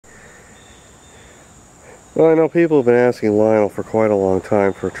Well, I know people have been asking Lionel for quite a long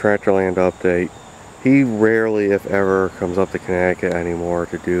time for a Tractorland update. He rarely, if ever, comes up to Connecticut anymore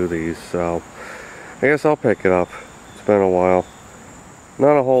to do these, so I guess I'll pick it up. It's been a while.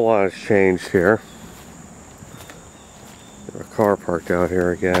 Not a whole lot has changed here. Got a car parked out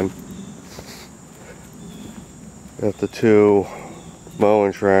here again. Got the two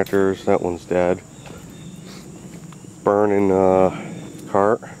mowing tractors. That one's dead. Burning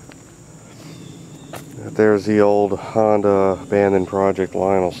cart. There's the old Honda abandoned project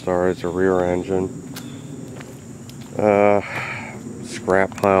Lionel started. It's a rear engine.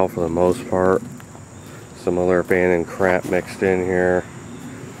 Scrap pile for the most part. Some other abandoned crap mixed in here.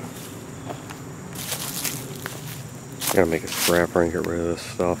 Gotta make a scrapper and get rid of this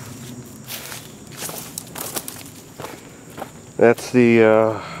stuff. That's the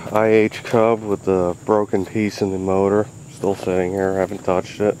IH Cub with the broken piece in the motor. Still sitting here, haven't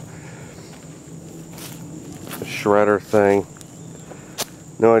touched it. The shredder thing.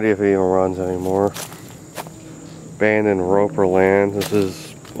 No idea if it even runs anymore. Abandoned Roper land. This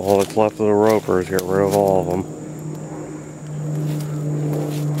is all that's left of the Ropers. Get rid of all of them.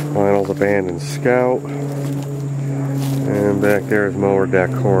 Lionel's abandoned Scout. And back there is mower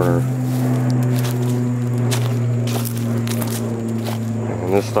deck corner.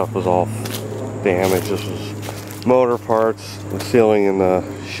 And this stuff was all damaged. This was motor parts. The ceiling in the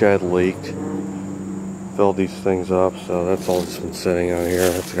shed leaked. Filled these things up, so that's all that's been sitting out here.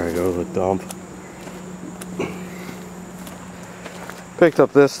 That's gotta go to the dump. Picked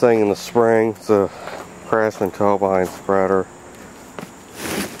up this thing in the spring. It's a Craftsman tow behind spreader.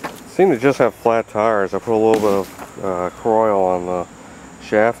 Seemed to just have flat tires. I put a little bit of Croil on the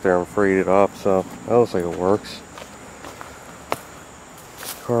shaft there and freed it up, so that looks like it works.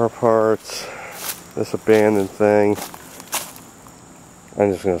 Car parts. This abandoned thing.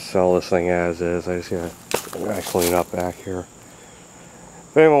 I'm just going to sell this thing as is. I just gotta clean up back here.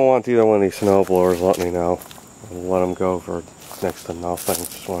 If anyone wants either one of these snow blowers, let me know. I'll let them go for next to nothing.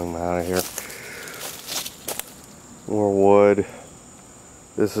 Just want them out of here. More wood.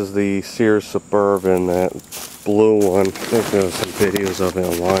 This is the Sears Suburban, that blue one. I think there was some videos of it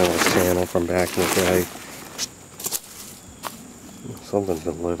on Lionel's channel from back in the day. Something's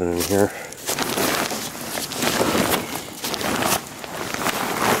been living in here.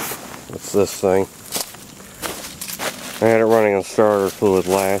 What's this thing? I had it running on starter fluid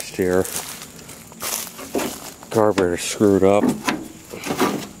last year. Carburetor screwed up.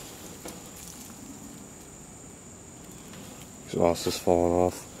 Exhaust is falling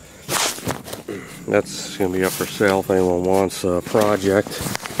off. That's going to be up for sale if anyone wants a project.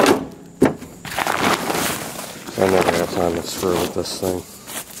 I never have time to screw with this thing.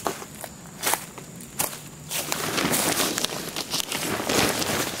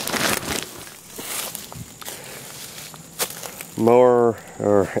 Mower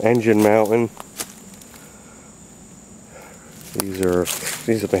or engine mounting.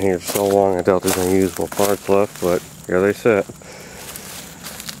 These have been here so long I doubt there's any usable parts left, but here they sit.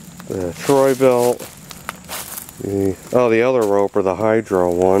 The Troy belt. The other Roper, the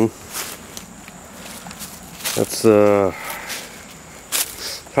Hydro one. That's the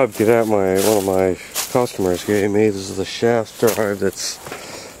Cub Cadet one of my customers gave me. This is the shaft drive that's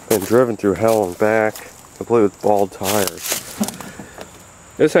been driven through hell and back, complete with bald tires.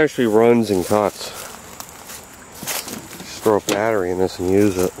 This actually runs and cuts. Just throw a battery in this and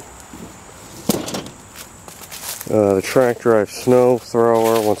use it. The track drive snow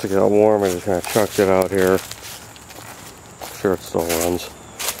thrower, once it got warm I just kind of chucked it out here. I'm sure it still runs.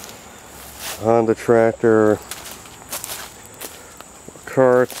 Honda tractor,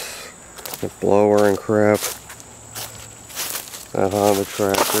 carts, the blower and crap. That Honda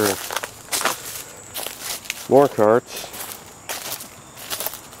tractor. More carts.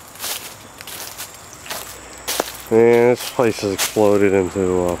 And this place has exploded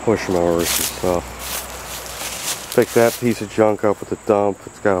into push mowers and stuff. Picked that piece of junk up at the dump.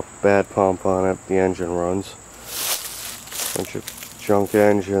 It's got a bad pump on it. The engine runs. Bunch of junk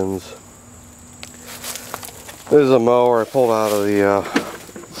engines. This is a mower I pulled out of the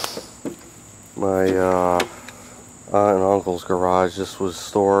my aunt and uncle's garage. This was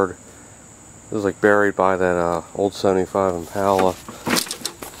stored. It was like buried by that old 75 Impala.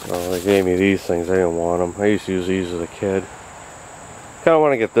 They gave me these things. I didn't want them. I used to use these as a kid. Kind of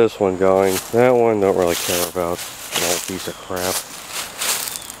want to get this one going. That one don't really care about. An old piece of crap.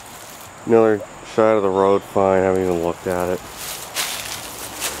 Another side of the road, fine. I haven't even looked at it.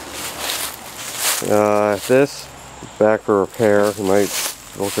 This back for repair. You might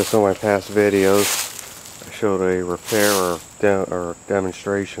look at some of my past videos. I showed a repair or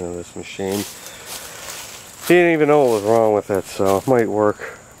demonstration of this machine. He didn't even know what was wrong with it, so it might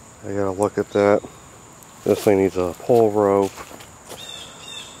work. I gotta look at that. This thing needs a pull rope,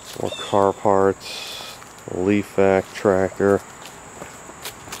 more car parts, a leaf vac tractor.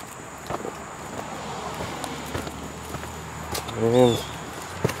 And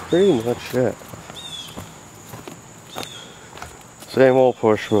pretty much it. Same old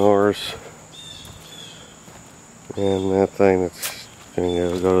push mowers. And that thing that's going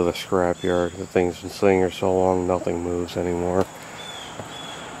to go to the scrapyard. The thing's been sitting here so long, nothing moves anymore.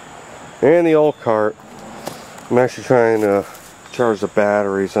 And the old cart. I'm actually trying to charge the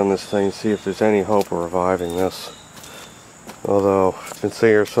batteries on this thing, see if there's any hope of reviving this. Although, it's been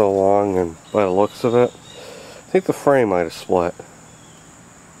sitting here so long, and by the looks of it, I think the frame might have split.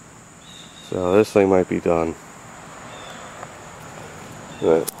 So this thing might be done.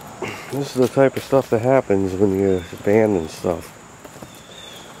 But this is the type of stuff that happens when you abandon stuff.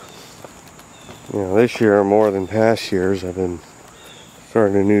 You know, this year more than past years, I've been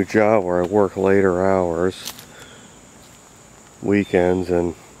starting a new job where I work later hours, weekends,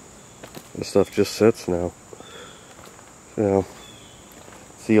 and this stuff just sits now. So,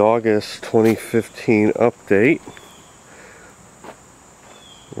 it's the August 2015 update.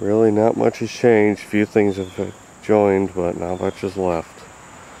 Really not much has changed. A few things have joined, but not much is left.